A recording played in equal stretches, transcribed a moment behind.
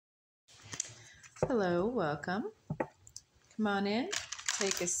Hello, welcome. Come on in,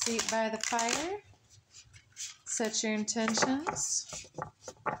 take a seat by the fire, set your intentions.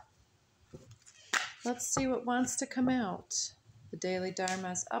 Let's see what wants to come out. The Daily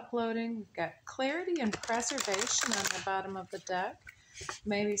Dharma is uploading. We've got clarity and preservation on the bottom of the deck.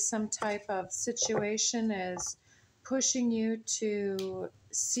 Maybe some type of situation is pushing you to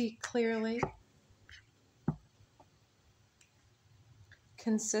see clearly.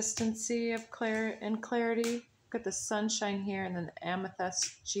 Consistency of clarity. Got the sunshine here and then the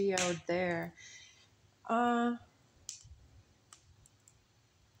amethyst geode there.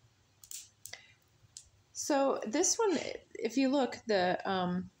 So this one, if you look,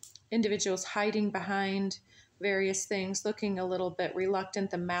 the individual's hiding behind various things, looking a little bit reluctant.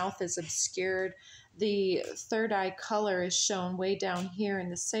 The mouth is obscured. The third eye color is shown way down here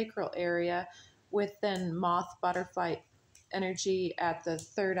in the sacral area, with then moth, butterfly energy at the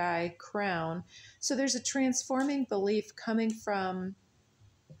third eye crown. So there's a transforming belief coming from,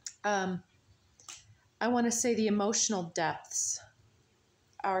 I want to say, the emotional depths,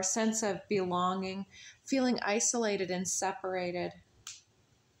 our sense of belonging, feeling isolated and separated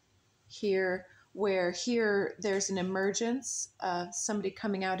here, where here there's an emergence, somebody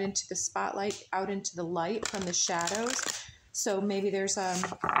coming out into the spotlight, out into the light from the shadows. So maybe there's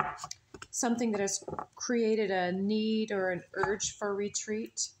something that has created a need or an urge for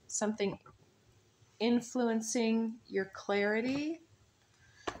retreat, something influencing your clarity.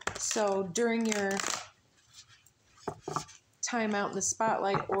 So during your time out in the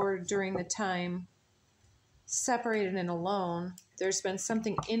spotlight or during the time separated and alone, there's been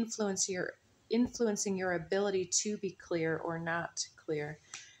something influencing your ability to be clear or not clear.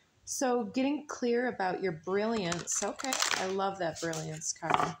 So getting clear about your brilliance. Okay, I love that brilliance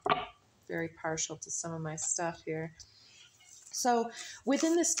card. Very partial to some of my stuff here. So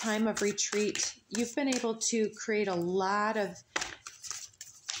within this time of retreat, you've been able to create a lot of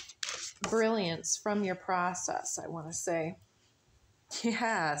brilliance from your process, I want to say.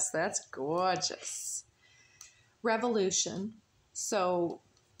 Yes, that's gorgeous. Revolution. So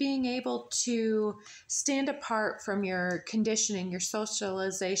being able to stand apart from your conditioning, your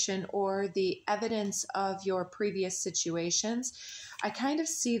socialization, or the evidence of your previous situations. I kind of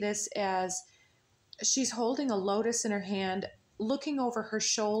see this as she's holding a lotus in her hand, looking over her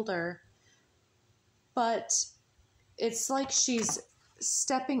shoulder, but it's like she's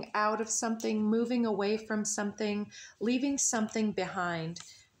stepping out of something, moving away from something, leaving something behind,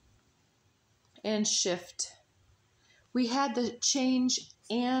 and shift. We had the change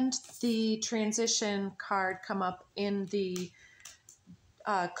and the transition card come up in the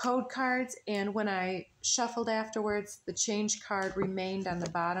code cards, and when I shuffled afterwards, the change card remained on the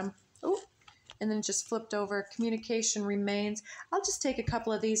bottom. Oh, and then just flipped over. Communication remains. I'll just take a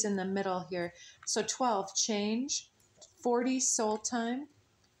couple of these in the middle here. So 12, change. 40, soul time.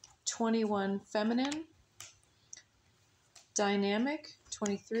 21, feminine. Dynamic,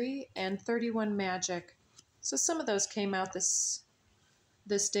 23. And 31, magic. So some of those came out this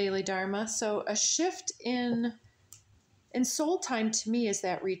daily dharma. So a shift in soul time to me is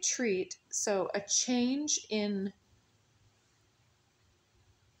that retreat. So a change in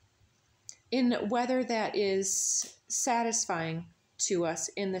whether that is satisfying to us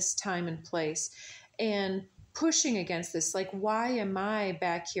in this time and place, and pushing against this. Like, why am I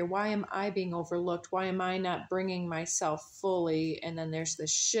back here? Why am I being overlooked? Why am I not bringing myself fully? And then there's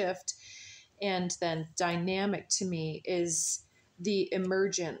this shift. And then dynamic to me is the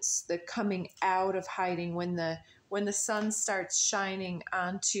emergence, the coming out of hiding when the sun starts shining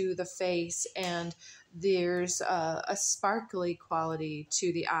onto the face, and there's a sparkly quality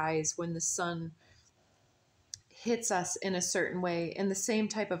to the eyes when the sun hits us in a certain way. And the same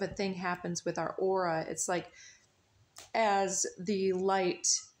type of a thing happens with our aura. It's like as the light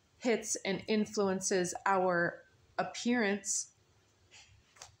hits and influences our appearance,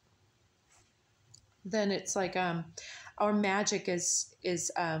 then it's like our magic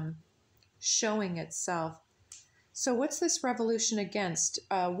is showing itself. So what's this revolution against?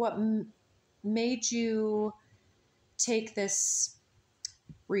 What made you take this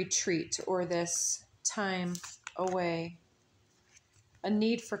retreat or this time away? A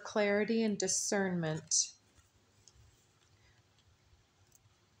need for clarity and discernment.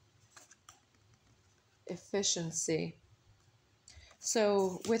 Efficiency.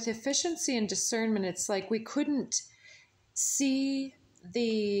 So with efficiency and discernment, it's like we couldn't see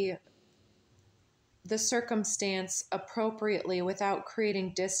the circumstance appropriately without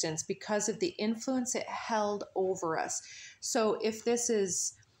creating distance because of the influence it held over us. So if this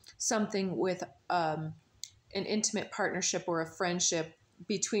is something with an intimate partnership or a friendship,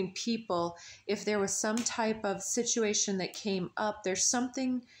 between people, if there was some type of situation that came up, there's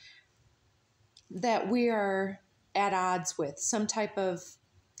something that we are at odds with, some type of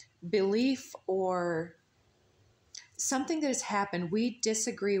belief or something that has happened we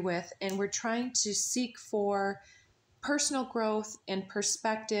disagree with, and we're trying to seek for personal growth and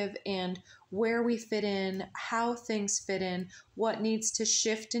perspective and where we fit in, how things fit in, what needs to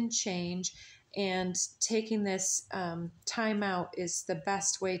shift and change. And taking this time out is the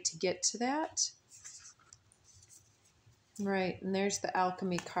best way to get to that. Right, and there's the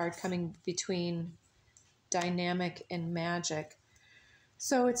alchemy card coming between dynamic and magic.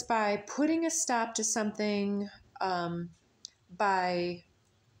 So it's by putting a stop to something, by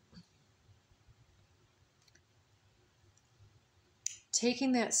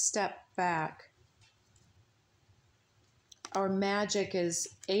taking that step back, our magic is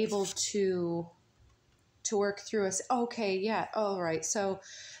able to work through us. Okay, yeah, all right. So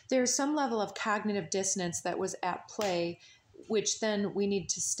there's some level of cognitive dissonance that was at play, which then we need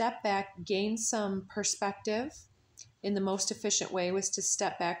to step back, gain some perspective. In the most efficient way was to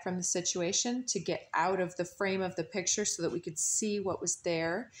step back from the situation, to get out of the frame of the picture so that we could see what was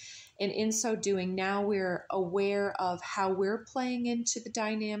there. And in so doing, now we're aware of how we're playing into the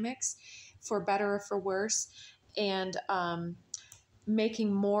dynamics, for better or for worse, and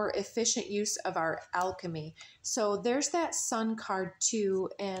making more efficient use of our alchemy. So there's that sun card too.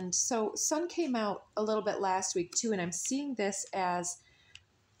 And so sun came out a little bit last week too, and I'm seeing this as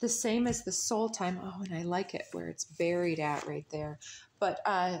the same as the soul time. Oh, and I like it where it's buried at right there. But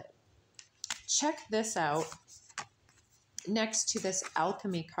check this out. Next to this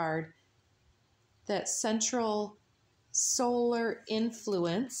alchemy card, that central solar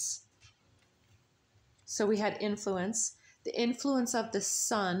influence. So we had influence, the influence of the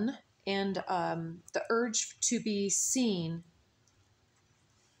sun, and the urge to be seen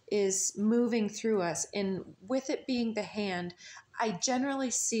is moving through us. And with it being the hand, I generally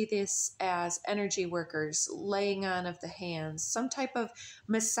see this as energy workers, laying on of the hands, some type of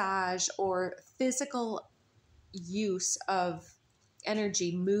massage or physical use of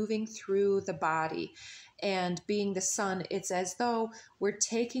energy moving through the body. And being the sun, it's as though we're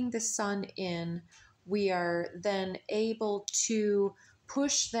taking the sun in. We are then able to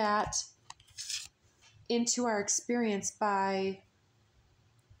push that into our experience by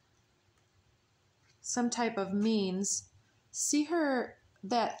some type of means. See her,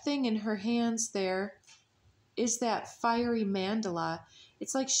 that thing in her hands there is that fiery mandala.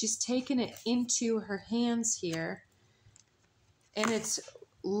 It's like she's taken it into her hands here, and it's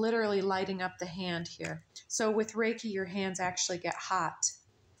literally lighting up the hand here. So with Reiki, your hands actually get hot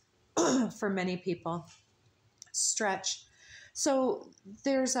for many people. Stretch. So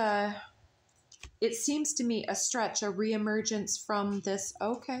there's it seems to me, a stretch, a reemergence from this.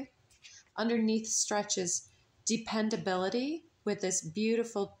 Okay. Underneath stretches dependability with this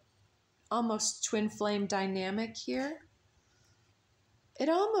beautiful, almost twin flame dynamic here. It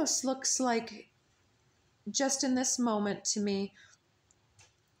almost looks like, just in this moment to me,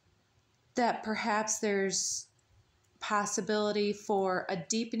 that perhaps there's possibility for a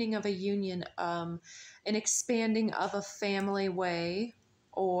deepening of a union, an expanding of a family way,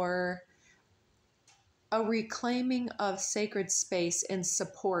 or a reclaiming of sacred space and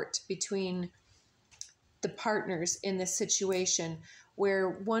support between the partners in this situation,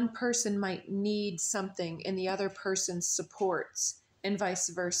 where one person might need something and the other person supports, and vice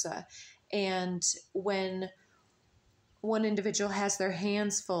versa. And when one individual has their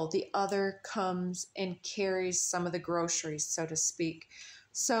hands full, the other comes and carries some of the groceries, so to speak.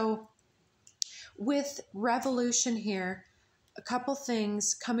 So with revolution here, a couple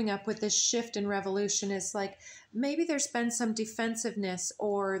things coming up with this shift in revolution is like, maybe there's been some defensiveness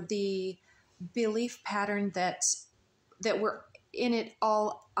or the belief pattern that we're in it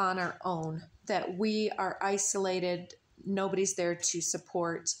all on our own, that we are isolated, nobody's there to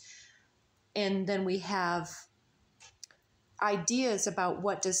support. And then we have ideas about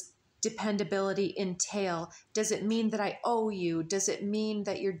what does dependability entail. Does it mean that I owe you? Does it mean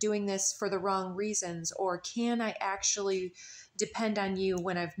that you're doing this for the wrong reasons? Or can I actually depend on you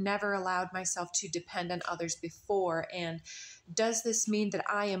when I've never allowed myself to depend on others before? And does this mean that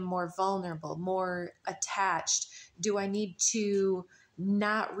I am more vulnerable, more attached? Do I need to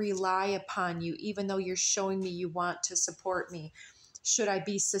not rely upon you even though you're showing me you want to support me? Should I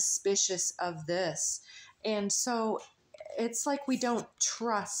be suspicious of this? And so it's like we don't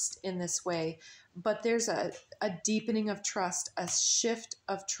trust in this way, but there's a deepening of trust, a shift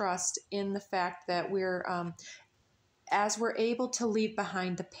of trust in the fact that we're, as we're able to leave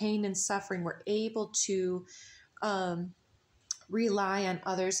behind the pain and suffering, we're able to rely on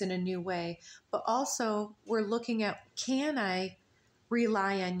others in a new way. But also we're looking at, can I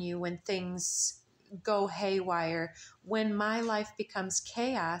rely on you when things go haywire? When my life becomes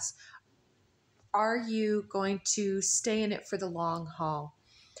chaos, are you going to stay in it for the long haul?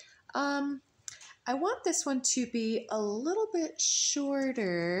 I want this one to be a little bit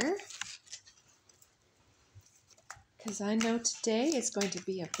shorter because I know today is going to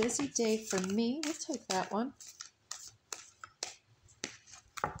be a busy day for me. We'll take that one.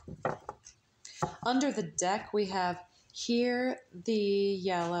 Under the deck, we have here the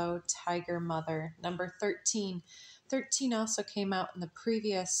yellow tiger mother, number 13. 13 also came out in the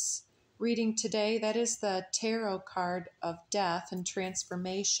previous reading today. That is the tarot card of death and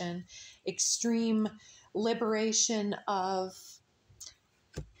transformation, extreme liberation of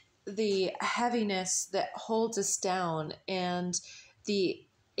the heaviness that holds us down, and the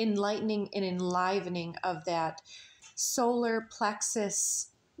enlightening and enlivening of that solar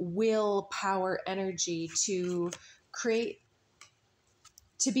plexus willpower energy to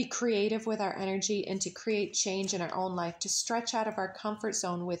be creative with our energy and to create change in our own life, to stretch out of our comfort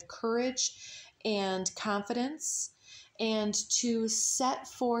zone with courage and confidence, and to set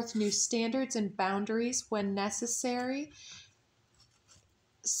forth new standards and boundaries when necessary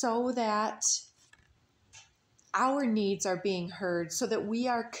so that our needs are being heard, so that we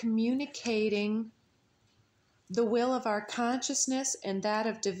are communicating the will of our consciousness and that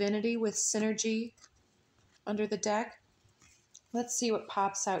of divinity with synergy under the deck. Let's see what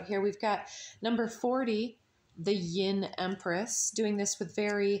pops out here. We've got number 40, the Yin Empress, doing this with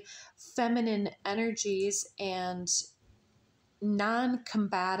very feminine energies and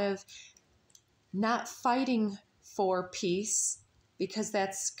non-combative, not fighting for peace because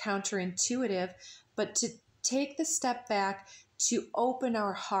that's counterintuitive, but to take the step back, to open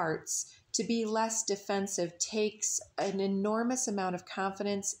our hearts, to be less defensive, takes an enormous amount of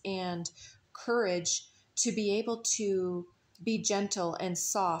confidence and courage to be able to be gentle and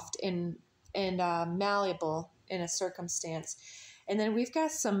soft and malleable in a circumstance. And then we've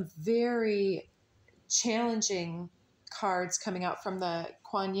got some very challenging cards coming out from the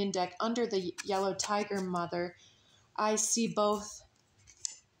Kuan Yin deck. Under the yellow tiger mother, I see both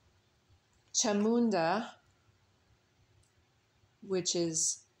Chamunda, which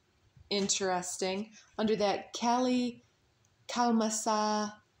is interesting. Under that, Kali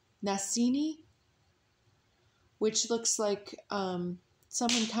Kalmasa Nasini, which looks like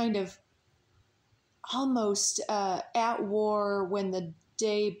someone kind of almost at war when the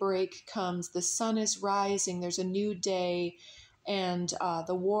daybreak comes. The sun is rising, there's a new day, and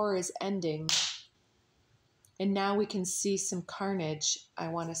the war is ending. And now we can see some carnage, I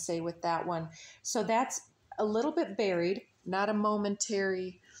want to say, with that one. So that's a little bit buried, not a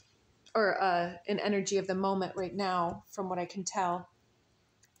momentary or an energy of the moment right now, from what I can tell.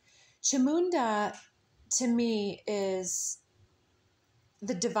 Chamunda, to me, is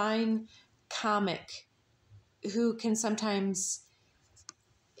the divine comic who can sometimes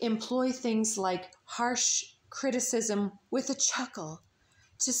employ things like harsh criticism with a chuckle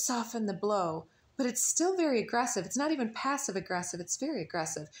to soften the blow, but it's still very aggressive. It's not even passive aggressive, it's very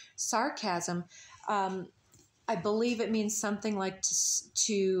aggressive. Sarcasm, I believe it means something like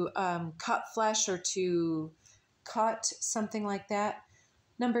to cut flesh or to cut, something like that.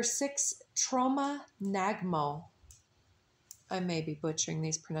 Number 6, Trauma Nagmo. I may be butchering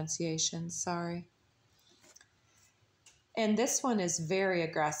these pronunciations, sorry. And this one is very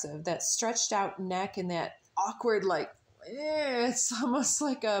aggressive. That stretched out neck and that awkward, like, it's almost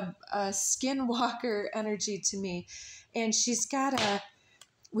like a skinwalker energy to me. And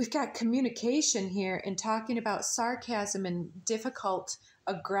we've got communication here and talking about sarcasm and difficult,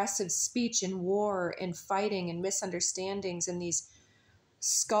 aggressive speech in war and fighting and misunderstandings and these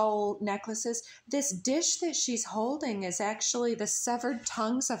skull necklaces. This dish that she's holding is actually the severed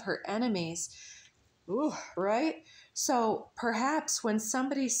tongues of her enemies. Ooh, right? So perhaps when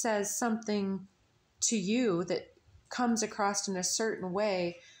somebody says something to you that comes across in a certain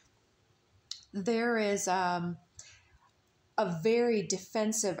way, there is a very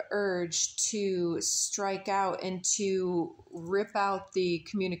defensive urge to strike out and to rip out the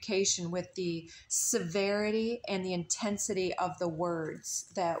communication with the severity and the intensity of the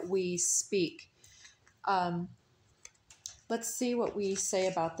words that we speak. Let's see what we say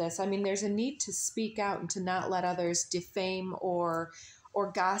about this. I mean, there's a need to speak out and to not let others defame or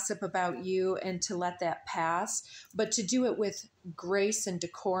gossip about you and to let that pass, but to do it with grace and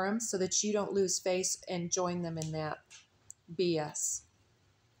decorum so that you don't lose face and join them in that BS.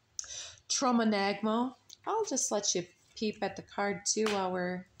 Tromanagmo. I'll just let you peep at the card too while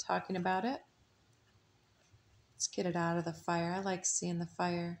we're talking about it. Let's get it out of the fire. I like seeing the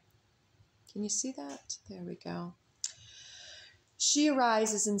fire. Can you see that? There we go. She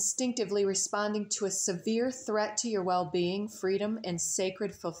arises instinctively responding to a severe threat to your well-being, freedom, and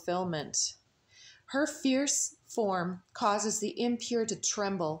sacred fulfillment. Her fierce form causes the impure to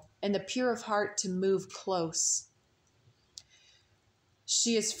tremble and the pure of heart to move close.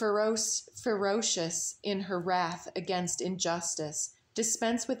 She is ferocious in her wrath against injustice.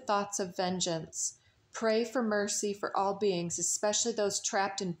 Dispense with thoughts of vengeance. Pray for mercy for all beings, especially those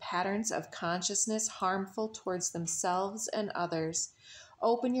trapped in patterns of consciousness harmful towards themselves and others.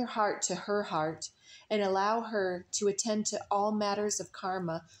 Open your heart to her heart and allow her to attend to all matters of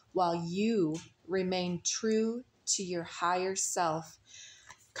karma while you remain true to your higher self.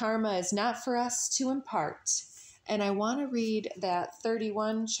 Karma is not for us to impart. And I want to read that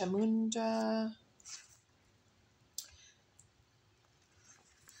 31 Chamundra.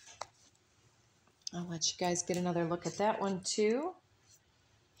 I'll let you guys get another look at that one too.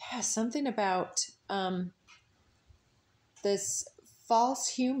 Yeah, something about this false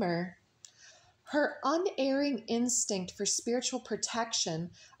humor. Her unerring instinct for spiritual protection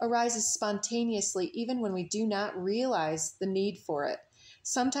arises spontaneously even when we do not realize the need for it.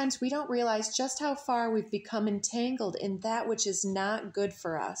 Sometimes we don't realize just how far we've become entangled in that which is not good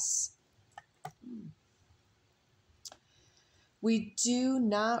for us. We do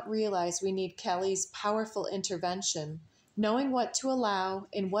not realize we need Kelly's powerful intervention. Knowing what to allow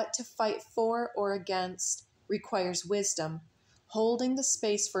and what to fight for or against requires wisdom. Holding the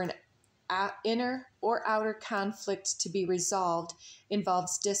space for an inner or outer conflict to be resolved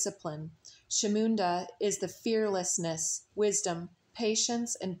involves discipline. Chamunda is the fearlessness, wisdom,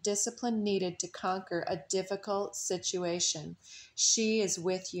 patience, and discipline needed to conquer a difficult situation. She is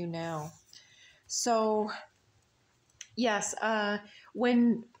with you now. So, yes,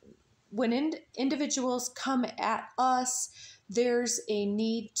 when individuals come at us, there's a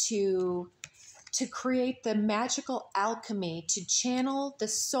need to create the magical alchemy, to channel the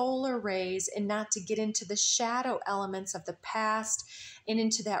solar rays and not to get into the shadow elements of the past and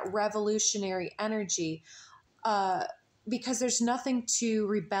into that revolutionary energy. Because there's nothing to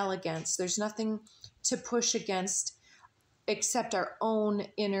rebel against. There's nothing to push against except our own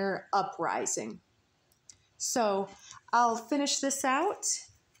inner uprising. So I'll finish this out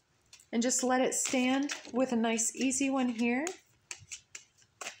and just let it stand with a nice easy one here.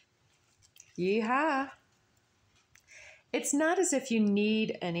 Yeehaw. It's not as if you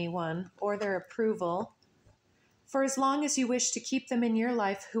need anyone or their approval. For as long as you wish to keep them in your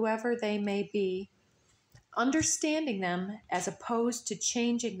life, whoever they may be, understanding them as opposed to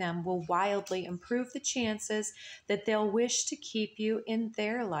changing them will wildly improve the chances that they'll wish to keep you in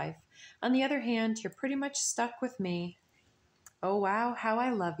their life. On the other hand, you're pretty much stuck with me. Oh, wow, how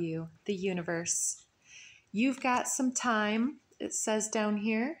I love you, the universe. You've got some time, it says down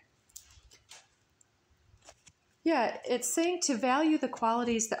here. Yeah, it's saying to value the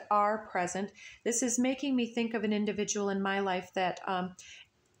qualities that are present. This is making me think of an individual in my life that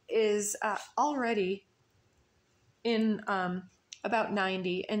is already in about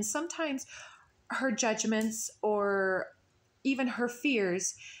 90, and sometimes her judgments or even her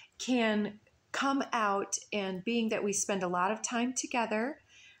fears can come out, and being that we spend a lot of time together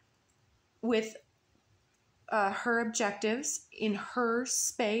with her objectives in her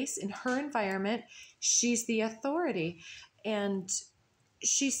space, in her environment, she's the authority, and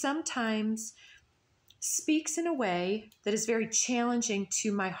she sometimes speaks in a way that is very challenging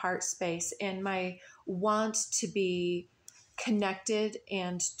to my heart space and my want to be connected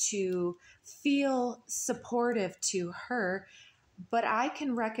and to feel supportive to her. But I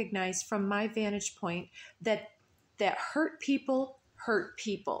can recognize from my vantage point that hurt people hurt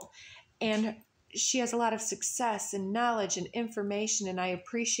people. And she has a lot of success and knowledge and information, and I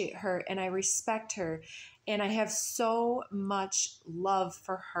appreciate her and I respect her. And I have so much love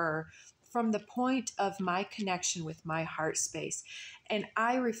for her from the point of my connection with my heart space. And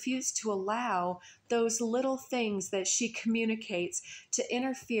I refuse to allow those little things that she communicates to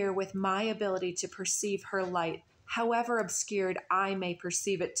interfere with my ability to perceive her light, however obscured I may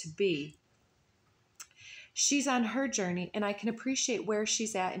perceive it to be. She's on her journey, and I can appreciate where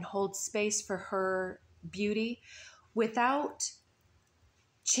she's at and hold space for her beauty without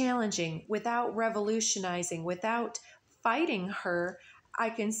challenging, without revolutionizing, without fighting her.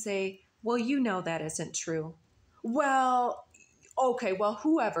 I can say, well, you know that isn't true. Well, okay, well,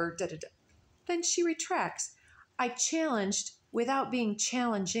 whoever, da-da-da. Then she retracts. I challenged without being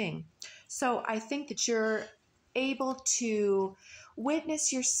challenging. So I think that you're able to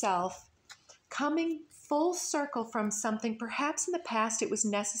witness yourself coming full circle from something. Perhaps in the past it was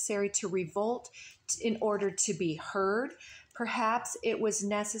necessary to revolt, in order to be heard. Perhaps it was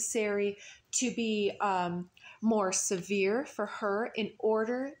necessary to be more severe for her in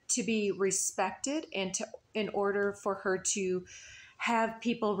order to be respected and in order for her to have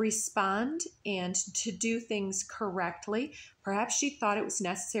people respond and to do things correctly. Perhaps she thought it was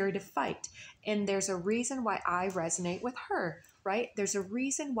necessary to fight. And there's a reason why I resonate with her, right? There's a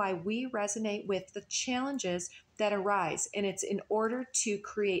reason why we resonate with the challenges that arise. And it's in order to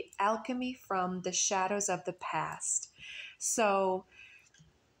create alchemy from the shadows of the past. So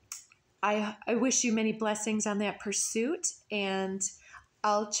I wish you many blessings on that pursuit. And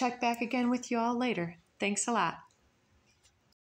I'll check back again with you all later. Thanks a lot.